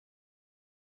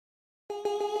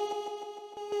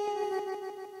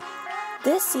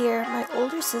This year, my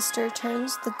older sister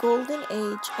turns the golden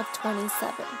age of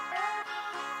 27.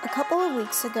 A couple of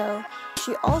weeks ago,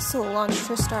 she also launched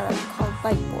her startup called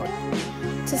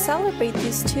Byteboard. To celebrate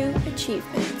these two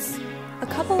achievements, a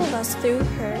couple of us threw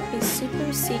her a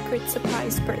super secret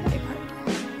surprise birthday party.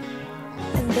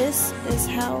 And this is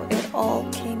how it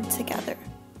all came together.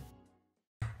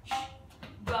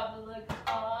 Drop a look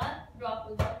on, drop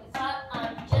a look is hot.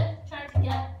 I'm just trying to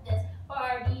get this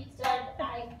party started.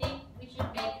 I think we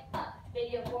should make a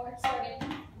video for Sargon.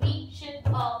 We should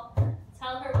all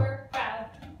tell her we're proud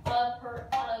of her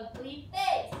ugly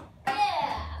face.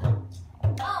 Yeah!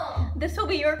 Oh. This will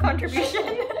be your contribution.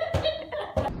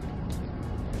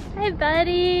 Hi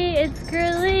buddy, it's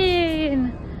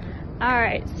Gerline.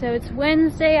 Alright, so it's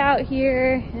Wednesday out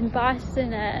here in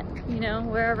Boston at,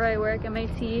 wherever I work,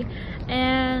 MIT.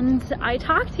 And I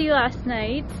talked to you last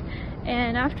night,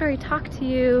 and after I talked to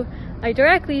you, I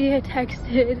directly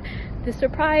texted the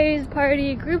surprise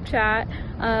party group chat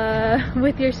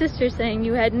with your sister saying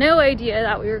you had no idea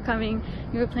that we were coming.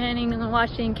 You were planning on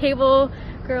watching Cable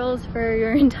Girls for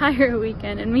your entire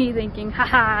weekend, and me thinking,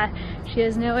 haha, she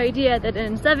has no idea that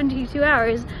in 72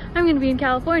 hours I'm going to be in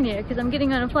California because I'm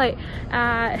getting on a flight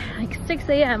at like 6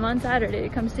 a.m. on Saturday to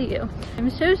come see you. I'm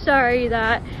so sorry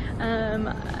that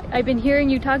I've been hearing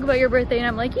you talk about your birthday, and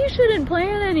I'm like, you shouldn't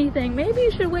plan anything. Maybe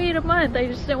you should wait a month. I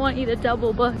just don't want you to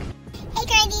double book. Hey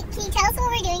Grundy, can you tell us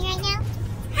what we're doing right now?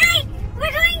 Hi,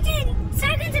 we're going to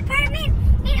Sargon's apartment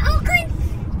in Oakland,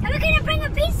 and we're going to bring a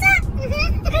pizza.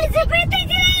 Because it's her birthday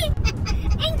today.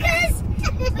 And because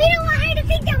we don't want her to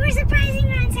think that we're surprising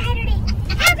her on Saturday.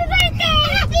 Happy birthday!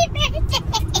 Happy birthday!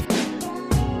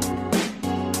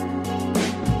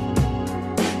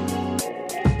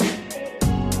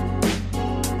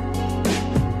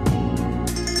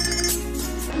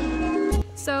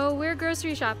 So we're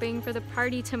grocery shopping for the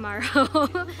party tomorrow.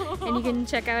 And you can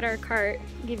check out our cart,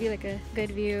 give you like a good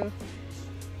view.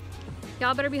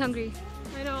 Y'all better be hungry.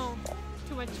 I know,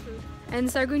 too much food. And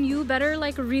Sargun, you better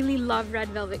like really love red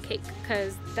velvet cake,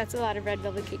 because that's a lot of red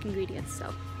velvet cake ingredients,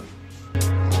 so.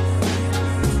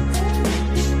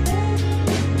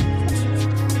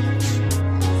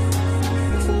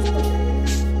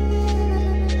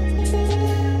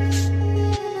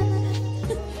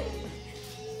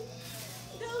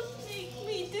 Don't make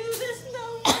me do this no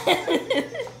more. I'm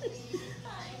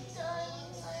done.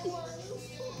 I want to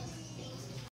sleep.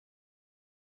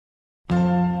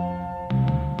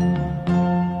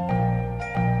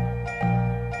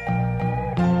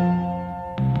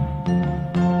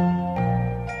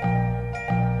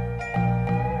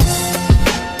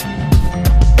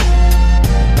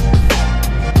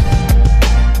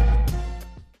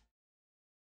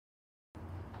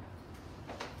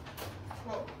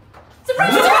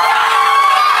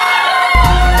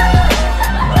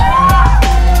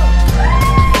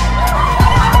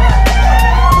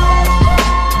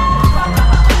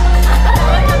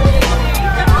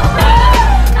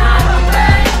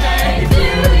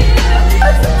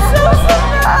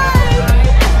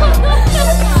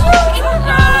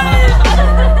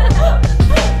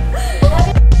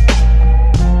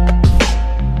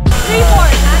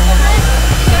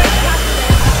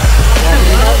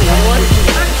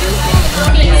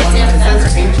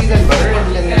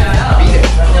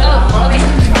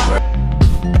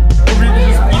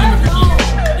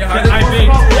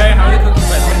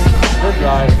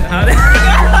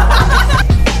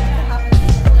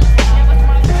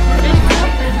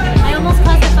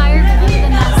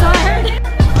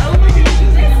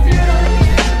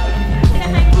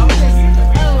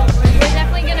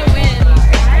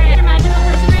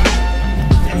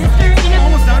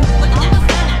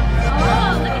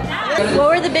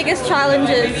 Biggest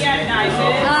challenges?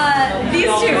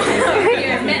 These two.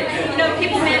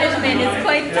 People management is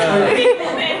quite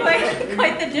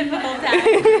the difficult task,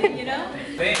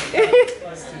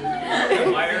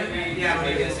 Why are we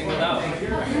making a single out?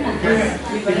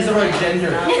 Because of our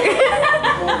gender.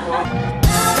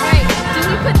 Right, do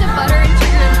we put the butter and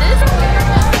sugar in this?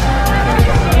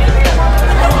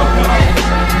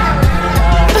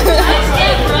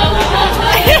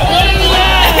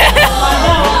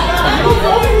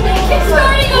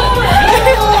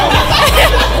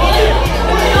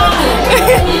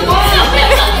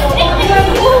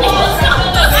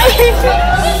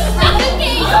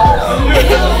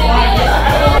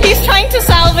 He's trying to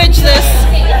salvage this.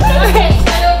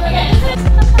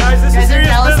 Guys, this is serious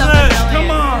business.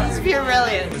 Come on. This is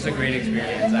brilliant. It was a great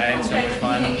experience. I had so much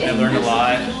fun. I learned a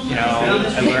lot.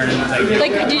 I learned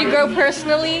like, did you grow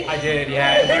personally? I did,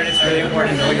 yeah. I learned it's really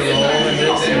important to know your role in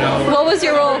this. What was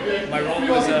your role? My role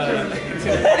was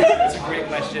it's a great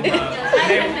question.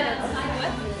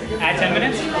 Add 10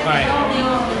 minutes? Fine.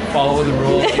 Follow the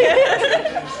rules. It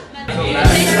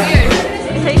tastes weird.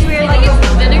 It tastes weird like it's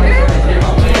vinegar.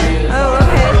 Oh,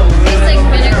 okay. It tastes like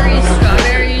vinegary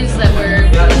strawberries that were...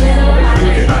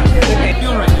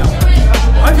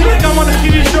 I feel like I'm on a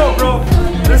TV show, bro.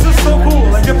 This is so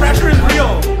cool. Like the pressure is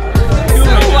real. So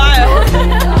wild.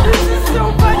 This is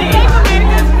so funny.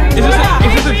 Is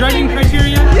this a judging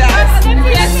criteria? Yes.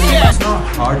 Yes. It's not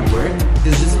hard work.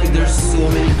 It's just like there's so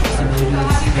many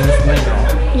possibilities. Things went wrong.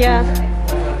 Yeah,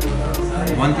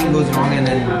 One thing goes wrong and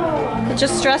then it's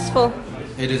just stressful.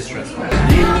 it is stressful.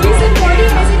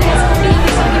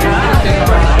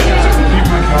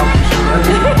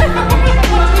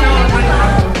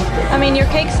 I mean, your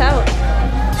cake's out.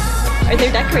 Or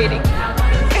they're decorating.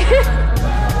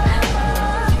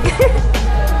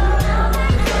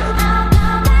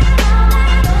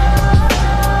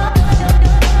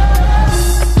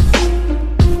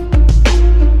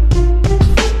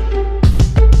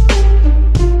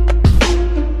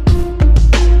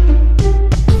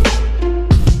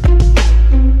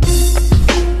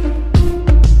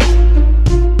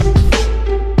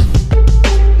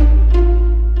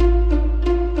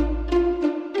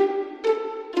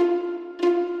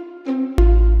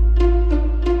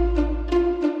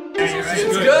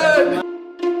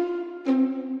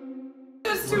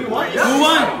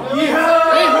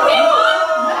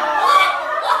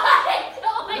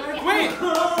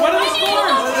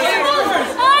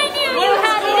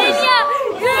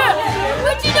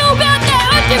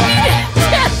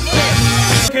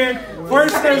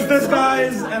 First there's this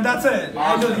guys, and that's it.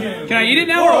 End of the game. Can I eat it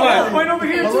now or what? Point over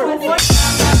here too.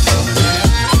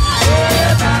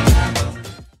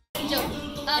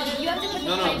 You have to put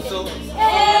the pipe in.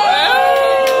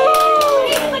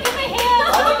 Look at my hand!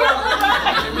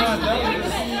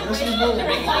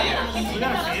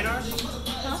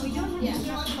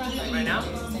 Right now?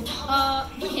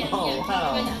 We can. Oh,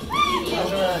 wow.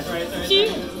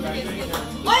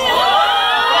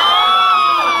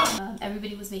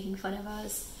 Everybody was making fun of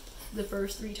us the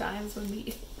first 3 times when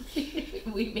we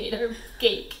we made our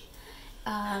cake,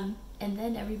 and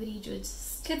then everybody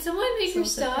just Could someone make her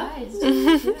stop? surprised.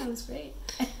 Yeah, it was great.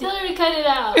 Tell her to cut it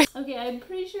out. Okay, I'm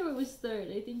pretty sure it was third.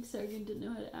 I think Sargon didn't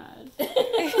know how to add. I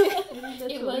think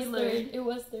that's It what was we third. learned. It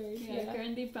was third. Yeah,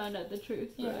 currently found out the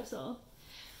truth for Yeah. us all.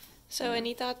 So,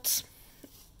 any thoughts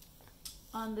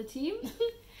On the team?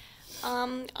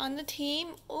 on the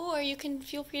team? Or you can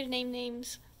feel free to name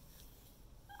names.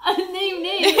 Name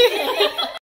names.